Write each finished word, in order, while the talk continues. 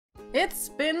It's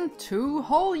been 2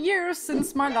 whole years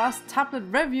since my last tablet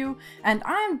review, and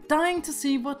I'm dying to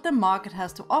see what the market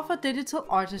has to offer digital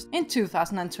artists in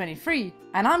 2023.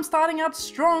 And I'm starting out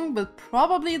strong with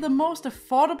probably the most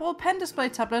affordable pen display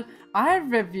tablet I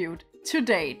have reviewed to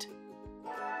date.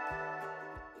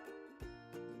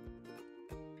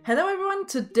 Hello everyone,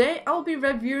 today I'll be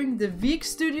reviewing the Veikk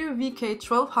Studio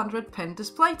VK1200 pen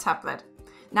display tablet.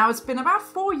 Now, it's been about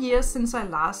 4 years since I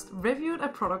last reviewed a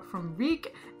product from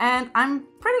Veikk, and I'm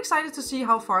pretty excited to see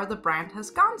how far the brand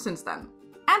has gone since then.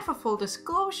 And for full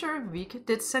disclosure, Veikk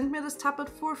did send me this tablet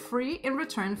for free in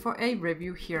return for a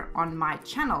review here on my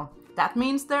channel. That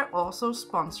means they're also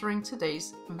sponsoring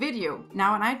today's video.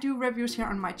 Now, when I do reviews here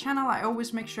on my channel, I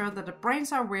always make sure that the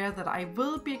brands are aware that I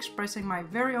will be expressing my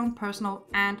very own personal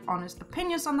and honest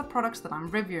opinions on the products that I'm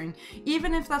reviewing,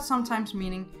 even if that's sometimes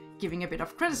meaning giving a bit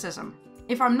of criticism.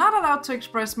 If I'm not allowed to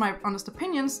express my honest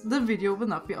opinions, the video will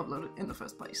not be uploaded in the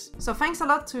first place. So thanks a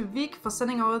lot to Veikk for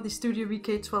sending over the Studio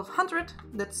VK1200.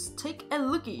 Let's take a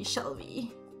looky, shall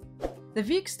we? The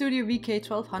Veikk Studio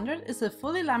VK1200 is a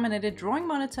fully laminated drawing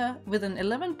monitor with an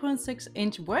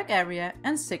 11.6-inch work area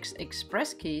and 6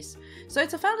 express keys. So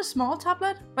it's a fairly small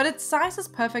tablet, but its size is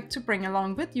perfect to bring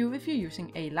along with you if you're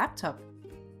using a laptop.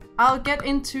 I'll get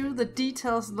into the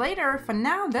details later. For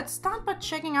now, let's start by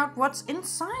checking out what's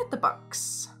inside the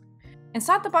box.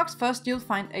 Inside the box, first you'll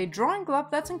find a drawing glove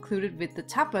that's included with the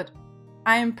tablet.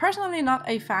 I am personally not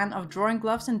a fan of drawing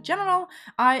gloves in general.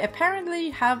 I apparently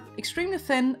have extremely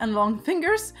thin and long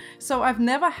fingers, so I've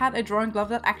never had a drawing glove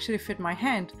that actually fit my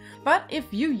hand. But if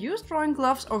you use drawing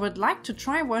gloves or would like to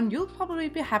try one, you'll probably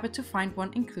be happy to find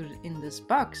one included in this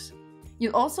box.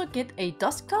 You'll also get a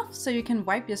dust cloth so you can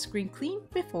wipe your screen clean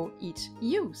before each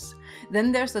use.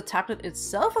 Then there's the tablet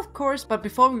itself, of course, but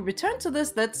before we return to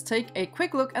this, let's take a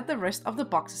quick look at the rest of the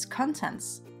box's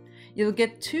contents. You'll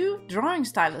get 2 drawing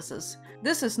styluses.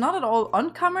 This is not at all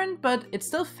uncommon, but it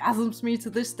still fathoms me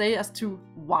to this day as to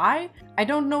why. I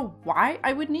don't know why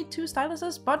I would need 2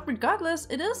 styluses, but regardless,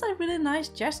 it is a really nice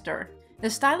gesture. The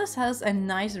stylus has a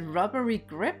nice rubbery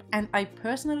grip, and I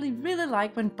personally really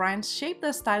like when brands shape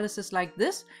their styluses like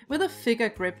this with a thicker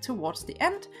grip towards the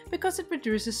end because it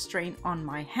reduces strain on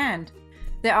my hand.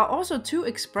 There are also 2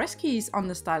 express keys on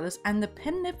the stylus, and the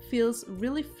pen nib feels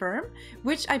really firm,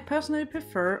 which I personally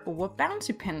prefer over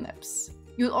bouncy pen nibs.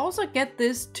 You'll also get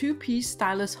this 2-piece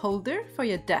stylus holder for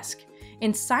your desk.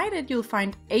 Inside it you'll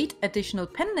find 8 additional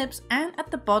pen nibs, and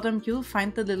at the bottom you'll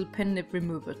find the little pen nib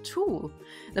remover tool.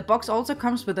 The box also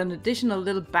comes with an additional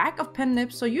little bag of pen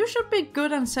nibs, so you should be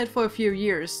good and set for a few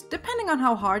years, depending on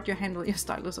how hard you handle your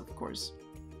stylus, of course.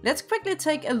 Let's quickly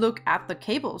take a look at the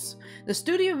cables. The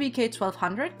Studio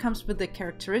VK1200 comes with the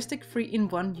characteristic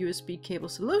 3-in-1 USB cable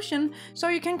solution, so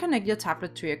you can connect your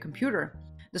tablet to your computer.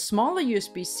 The smaller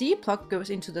USB-C plug goes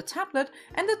into the tablet,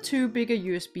 and the 2 bigger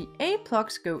USB-A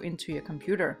plugs go into your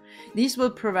computer. These will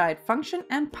provide function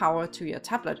and power to your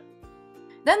tablet.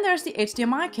 Then there's the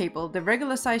HDMI cable. The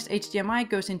regular sized HDMI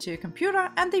goes into your computer,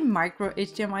 and the micro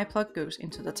HDMI plug goes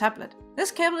into the tablet.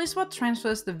 This cable is what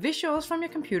transfers the visuals from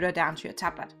your computer down to your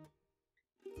tablet.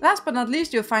 Last but not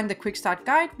least, you'll find the quick start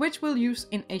guide, which we'll use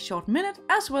in a short minute,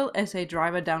 as well as a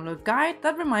driver download guide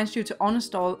that reminds you to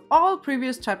uninstall all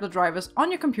previous tablet drivers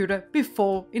on your computer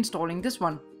before installing this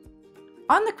one.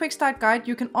 On the quick start guide,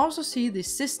 you can also see the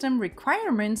system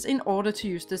requirements in order to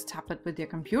use this tablet with your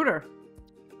computer.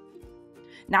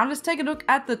 Now let's take a look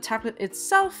at the tablet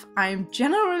itself. I am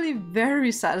generally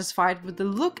very satisfied with the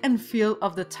look and feel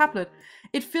of the tablet.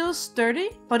 It feels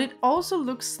sturdy, but it also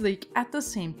looks sleek at the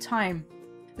same time.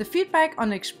 The feedback on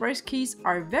the express keys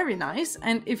are very nice,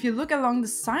 and if you look along the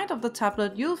side of the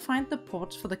tablet, you'll find the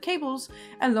ports for the cables,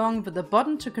 along with the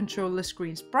button to control the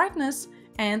screen's brightness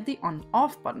and the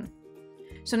on-off button.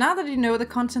 So now that you know the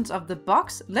contents of the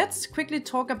box, let's quickly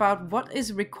talk about what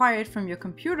is required from your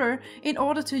computer in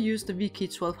order to use the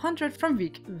VK1200 from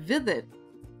Veikk with it.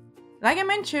 Like I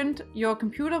mentioned, your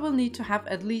computer will need to have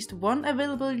at least 1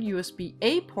 available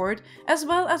USB-A port as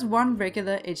well as 1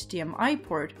 regular HDMI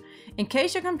port. In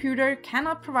case your computer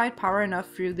cannot provide power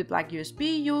enough through the black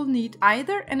USB, you'll need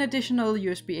either an additional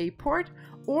USB-A port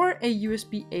or a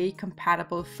USB-A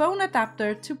compatible phone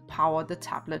adapter to power the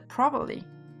tablet properly.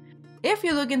 If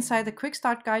you look inside the quick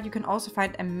start guide, you can also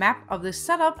find a map of the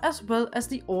setup as well as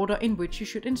the order in which you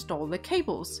should install the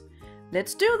cables.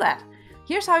 Let's do that!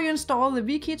 Here's how you install the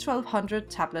VK1200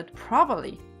 tablet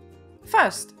properly.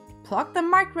 First, plug the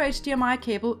micro HDMI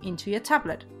cable into your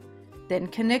tablet. Then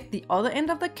connect the other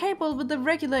end of the cable with the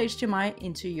regular HDMI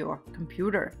into your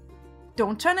computer.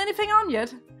 Don't turn anything on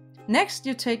yet! Next,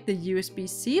 you take the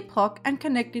USB-C plug and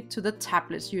connect it to the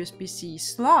tablet's USB-C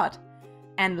slot.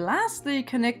 And lastly,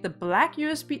 connect the black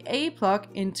USB-A plug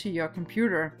into your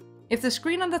computer. If the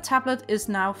screen on the tablet is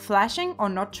now flashing or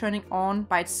not turning on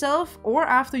by itself, or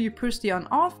after you push the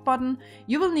on-off button,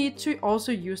 you will need to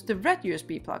also use the red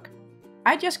USB plug.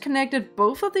 I just connected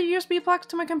both of the USB plugs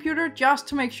to my computer just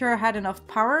to make sure I had enough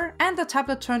power and the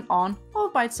tablet turned on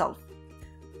all by itself.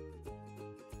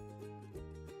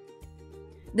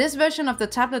 This version of the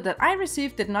tablet that I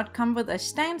received did not come with a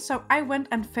stand, so I went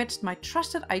and fetched my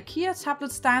trusted IKEA tablet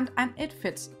stand and it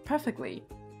fits perfectly.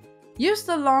 Use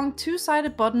the long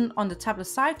two-sided button on the tablet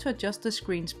side to adjust the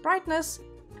screen's brightness.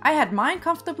 I had mine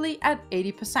comfortably at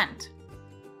 80%.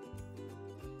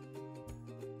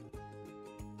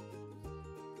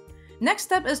 Next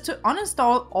step is to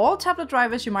uninstall all tablet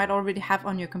drivers you might already have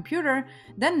on your computer,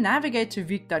 then navigate to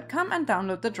Veikk.com and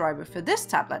download the driver for this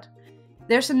tablet.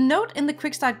 There's a note in the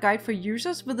Quick Start guide for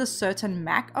users with a certain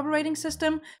Mac operating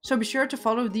system, so be sure to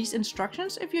follow these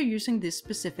instructions if you're using this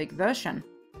specific version.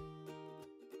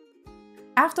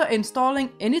 After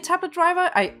installing any tablet driver,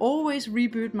 I always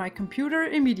reboot my computer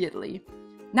immediately.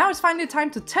 Now it's finally time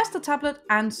to test the tablet,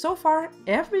 and so far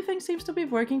everything seems to be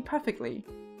working perfectly.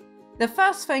 The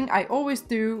first thing I always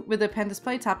do with the pen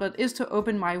display tablet is to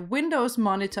open my Windows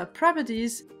monitor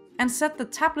properties and set the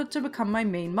tablet to become my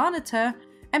main monitor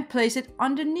and place it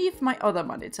underneath my other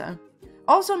monitor.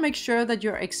 Also make sure that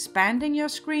you're expanding your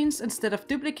screens instead of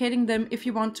duplicating them if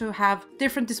you want to have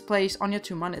different displays on your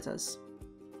two monitors.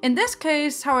 In this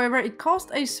case, however, it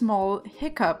caused a small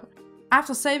hiccup.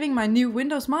 After saving my new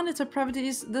Windows monitor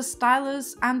properties, the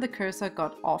stylus and the cursor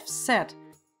got offset.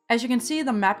 As you can see,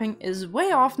 the mapping is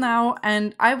way off now,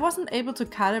 and I wasn't able to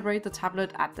calibrate the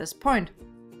tablet at this point.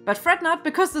 But fret not,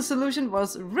 because the solution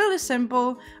was really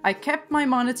simple. I kept my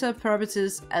monitor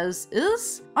properties as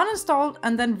is, uninstalled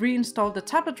and then reinstalled the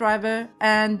tablet driver,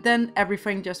 and then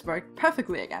everything just worked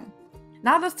perfectly again.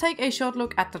 Now let's take a short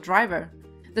look at the driver.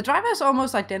 The driver is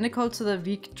almost identical to the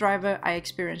Veikk driver I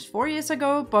experienced 4 years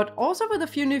ago, but also with a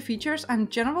few new features and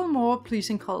general more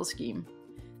pleasing color scheme.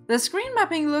 The screen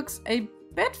mapping looks a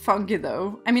bit funky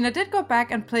though. I mean, I did go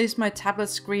back and place my tablet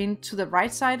screen to the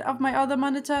right side of my other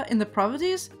monitor in the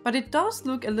properties, but it does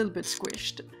look a little bit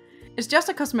squished. It's just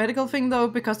a cosmetical thing though,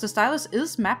 because the stylus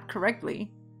is mapped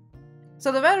correctly.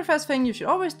 So the very first thing you should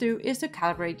always do is to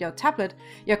calibrate your tablet.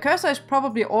 Your cursor is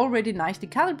probably already nicely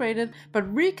calibrated,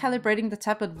 but recalibrating the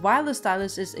tablet while the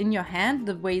stylus is in your hand,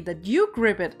 the way that you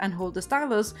grip it and hold the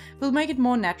stylus, will make it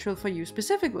more natural for you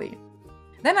specifically.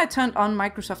 Then I turned on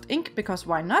Microsoft Ink, because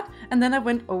why not, and then I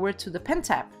went over to the Pen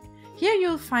tab. Here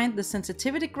you'll find the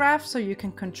sensitivity graph, so you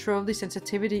can control the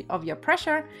sensitivity of your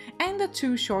pressure, and the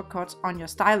two shortcuts on your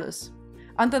stylus.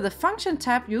 Under the Function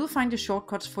tab you'll find the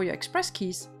shortcuts for your express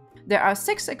keys. There are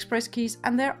 6 express keys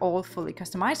and they're all fully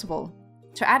customizable.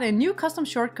 To add a new custom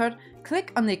shortcut,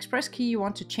 click on the express key you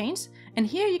want to change, and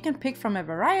here you can pick from a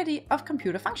variety of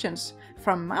computer functions,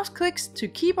 from mouse clicks to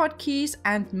keyboard keys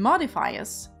and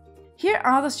modifiers. Here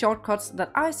are the shortcuts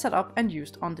that I set up and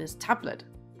used on this tablet.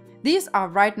 These are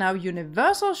right now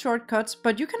universal shortcuts,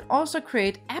 but you can also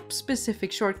create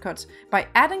app-specific shortcuts by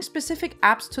adding specific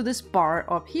apps to this bar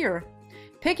up here.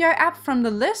 Pick your app from the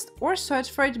list or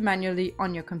search for it manually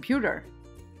on your computer.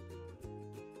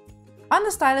 On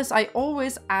the stylus, I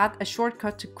always add a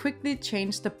shortcut to quickly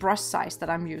change the brush size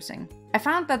that I'm using. I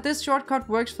found that this shortcut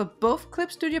works for both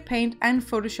Clip Studio Paint and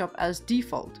Photoshop as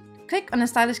default. Click on the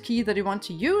stylus key that you want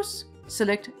to use,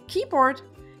 select Keyboard,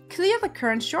 clear the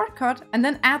current shortcut, and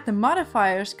then add the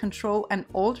modifiers Ctrl and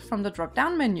Alt from the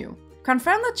drop-down menu.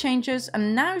 Confirm the changes,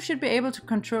 and now you should be able to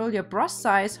control your brush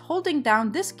size holding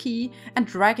down this key and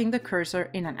dragging the cursor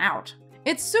in and out.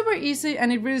 It's super easy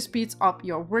and it really speeds up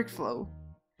your workflow.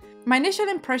 My initial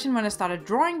impression when I started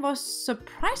drawing was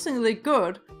surprisingly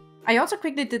good. I also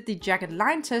quickly did the jagged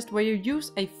line test, where you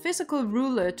use a physical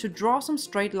ruler to draw some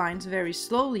straight lines very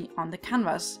slowly on the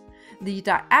canvas. The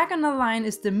diagonal line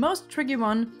is the most tricky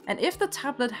one, and if the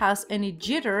tablet has any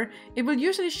jitter, it will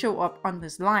usually show up on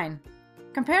this line.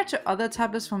 Compared to other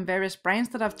tablets from various brands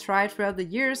that I've tried throughout the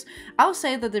years, I'll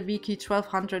say that the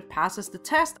VK1200 passes the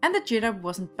test and the jitter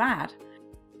wasn't bad.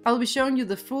 I'll be showing you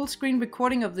the full screen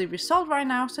recording of the result right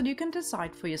now, so you can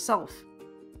decide for yourself.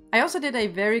 I also did a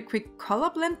very quick color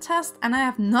blend test, and I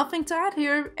have nothing to add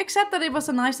here, except that it was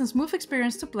a nice and smooth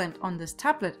experience to blend on this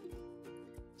tablet.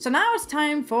 So now it's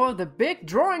time for the big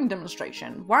drawing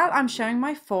demonstration, while I'm sharing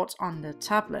my thoughts on the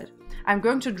tablet. I'm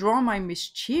going to draw my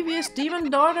mischievous demon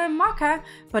daughter Maka,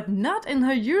 but not in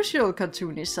her usual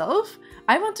cartoony self.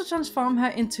 I want to transform her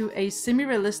into a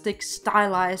semi-realistic,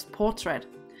 stylized portrait.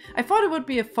 I thought it would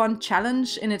be a fun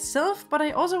challenge in itself, but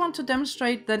I also want to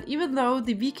demonstrate that even though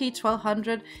the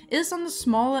VK1200 is on the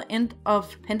smaller end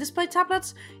of pen display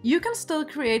tablets, you can still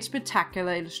create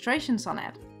spectacular illustrations on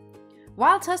it.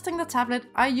 While testing the tablet,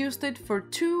 I used it for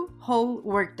 2 whole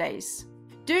work days.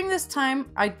 During this time,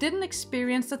 I didn't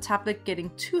experience the tablet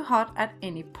getting too hot at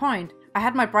any point. I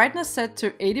had my brightness set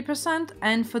to 80%,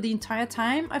 and for the entire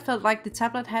time I felt like the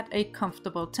tablet had a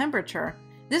comfortable temperature.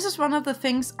 This is one of the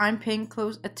things I'm paying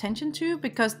close attention to,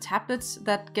 because tablets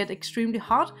that get extremely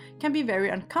hot can be very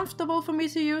uncomfortable for me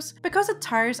to use because it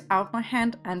tires out my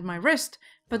hand and my wrist,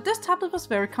 but this tablet was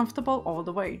very comfortable all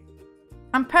the way.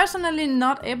 I'm personally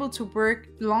not able to work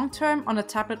long term on a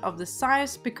tablet of this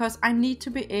size because I need to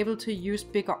be able to use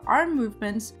bigger arm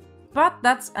movements, but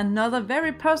that's another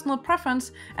very personal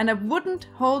preference, and I wouldn't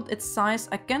hold its size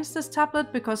against this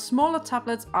tablet because smaller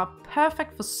tablets are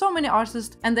perfect for so many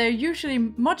artists and they're usually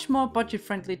much more budget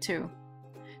friendly too.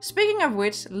 Speaking of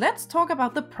which, let's talk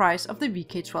about the price of the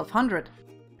VK1200.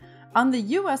 On the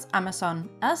US Amazon,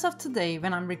 as of today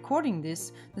when I'm recording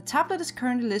this, the tablet is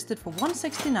currently listed for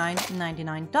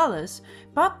 $169.99,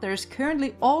 but there's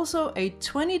currently also a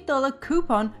 $20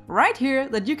 coupon right here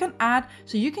that you can add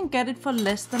so you can get it for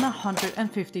less than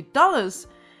 $150.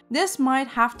 This might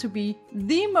have to be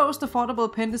the most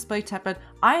affordable pen display tablet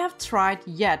I have tried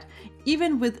yet,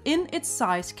 even within its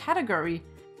size category.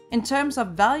 In terms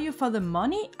of value for the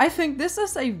money, I think this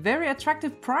is a very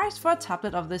attractive price for a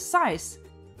tablet of this size.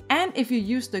 And if you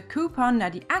use the coupon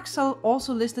Nadiaxel,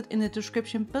 also listed in the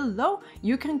description below,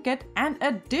 you can get an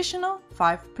additional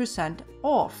 5%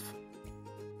 off.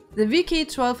 The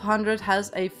VK1200 has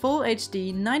a Full HD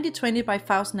 1920 by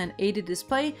 1080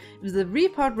 display with a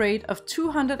report rate of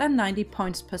 290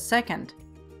 points per second.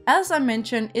 As I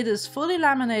mentioned, it is fully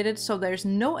laminated, so there's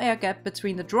no air gap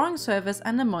between the drawing surface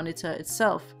and the monitor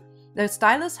itself. The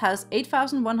stylus has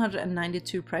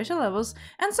 8192 pressure levels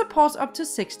and supports up to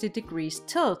 60 degrees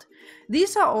tilt.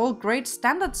 These are all great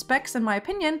standard specs in my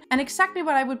opinion, and exactly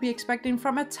what I would be expecting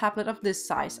from a tablet of this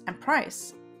size and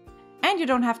price. And you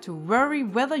don't have to worry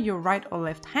whether you're right or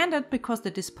left-handed, because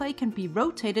the display can be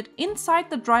rotated inside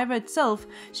the driver itself,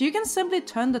 so you can simply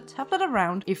turn the tablet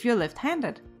around if you're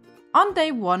left-handed. On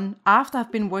day 1, after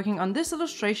I've been working on this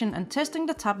illustration and testing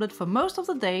the tablet for most of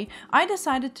the day, I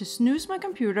decided to snooze my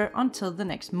computer until the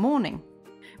next morning.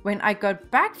 When I got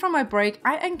back from my break,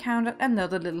 I encountered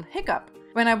another little hiccup.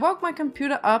 When I woke my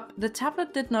computer up, the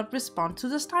tablet did not respond to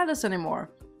the stylus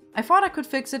anymore. I thought I could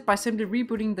fix it by simply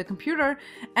rebooting the computer,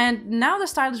 and now the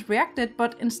stylus reacted,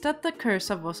 but instead the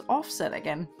cursor was offset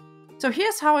again. So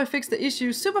here's how I fixed the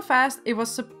issue super fast. It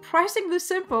was surprisingly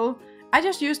simple. I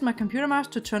just used my computer mouse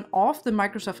to turn off the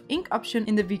Microsoft Ink option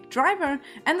in the Veikk driver,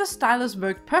 and the stylus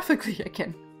worked perfectly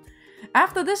again.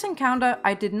 After this encounter,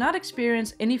 I did not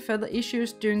experience any further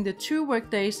issues during the 2 work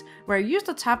days where I used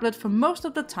the tablet for most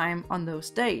of the time on those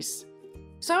days.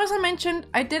 So as I mentioned,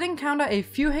 I did encounter a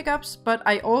few hiccups, but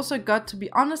I also got to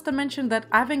be honest and mention that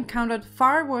I've encountered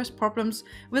far worse problems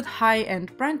with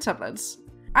high-end brand tablets.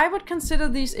 I would consider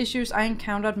these issues I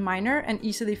encountered minor and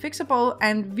easily fixable,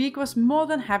 and Veikk was more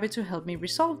than happy to help me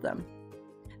resolve them.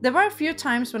 There were a few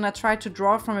times when I tried to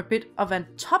draw from a bit of a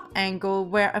top angle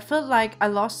where I felt like I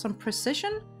lost some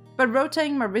precision, but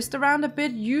rotating my wrist around a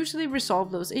bit usually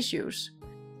resolved those issues.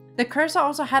 The cursor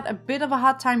also had a bit of a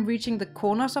hard time reaching the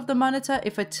corners of the monitor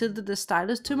if I tilted the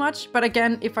stylus too much, but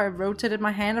again, if I rotated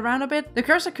my hand around a bit, the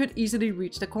cursor could easily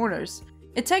reach the corners.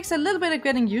 It takes a little bit of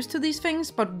getting used to these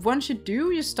things, but once you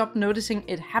do, you stop noticing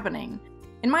it happening.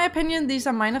 In my opinion, these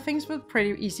are minor things with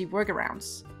pretty easy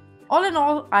workarounds. All in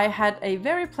all, I had a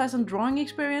very pleasant drawing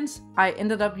experience. I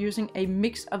ended up using a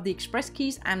mix of the express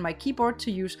keys and my keyboard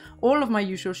to use all of my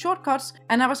usual shortcuts,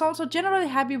 and I was also generally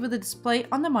happy with the display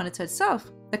on the monitor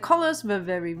itself. The colors were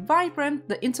very vibrant,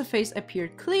 the interface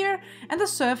appeared clear, and the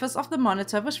surface of the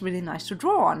monitor was really nice to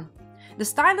draw on. The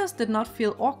stylus did not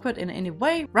feel awkward in any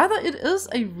way, rather it is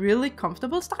a really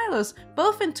comfortable stylus,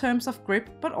 both in terms of grip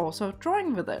but also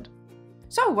drawing with it.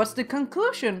 So what's the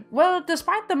conclusion? Well,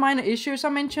 despite the minor issues I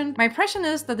mentioned, my impression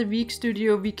is that the Veikk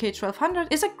Studio VK1200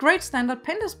 is a great standard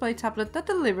pen display tablet that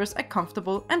delivers a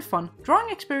comfortable and fun drawing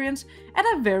experience at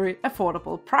a very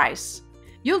affordable price.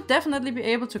 You'll definitely be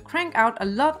able to crank out a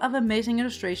lot of amazing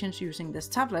illustrations using this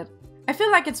tablet. I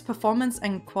feel like its performance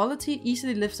and quality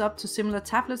easily lives up to similar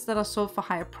tablets that are sold for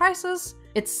higher prices.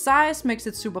 Its size makes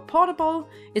it super portable,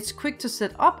 it's quick to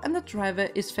set up, and the driver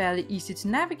is fairly easy to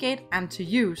navigate and to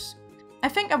use. I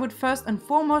think I would first and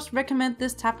foremost recommend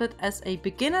this tablet as a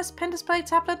beginner's pen display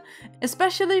tablet,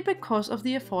 especially because of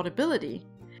the affordability.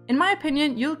 In my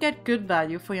opinion, you'll get good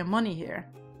value for your money here.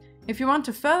 If you want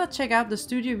to further check out the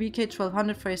Studio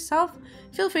VK1200 for yourself,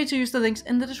 feel free to use the links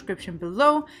in the description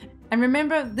below. And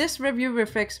remember, this review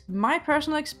reflects my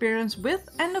personal experience with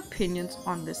and opinions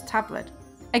on this tablet.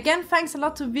 Again, thanks a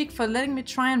lot to Veikk for letting me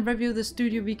try and review the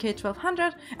Studio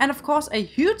VK1200, and of course a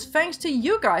huge thanks to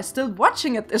you guys still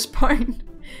watching at this point.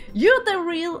 You're the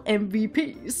real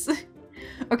MVPs.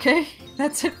 Okay,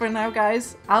 that's it for now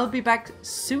guys. I'll be back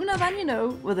sooner than you know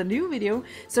with a new video,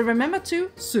 so remember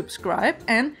to subscribe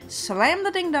and slam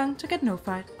the ding dong to get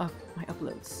notified of my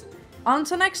uploads.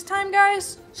 Until next time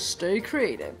guys, stay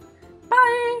creative.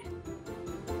 Bye!